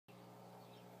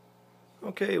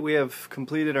Okay, we have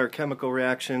completed our chemical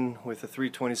reaction with a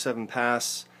 327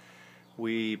 pass.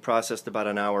 We processed about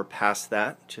an hour past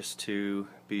that just to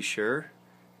be sure,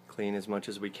 clean as much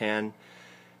as we can.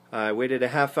 I waited a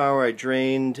half hour. I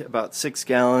drained about 6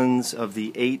 gallons of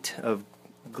the 8 of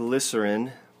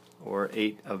glycerin, or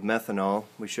 8 of methanol.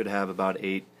 We should have about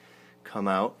 8 come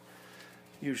out.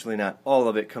 Usually not all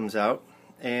of it comes out.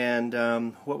 And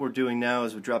what we're doing now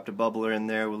is we dropped a bubbler in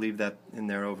there. We'll leave that in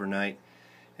there overnight.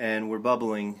 And we're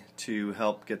bubbling to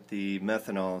help get the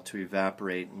methanol to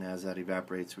evaporate, and as that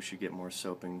evaporates we should get more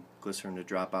soap and glycerin to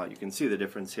drop out. You can see the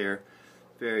difference here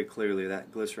very clearly.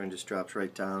 That glycerin just drops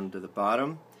right down to the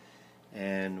bottom,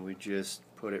 and we just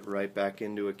put it right back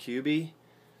into a cubie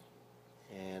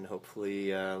and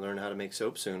hopefully learn how to make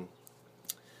soap soon.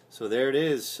 So there it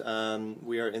is.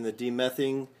 We are in the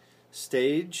demething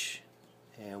stage,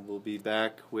 and we'll be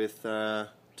back with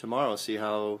tomorrow, see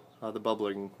how the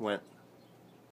bubbling went.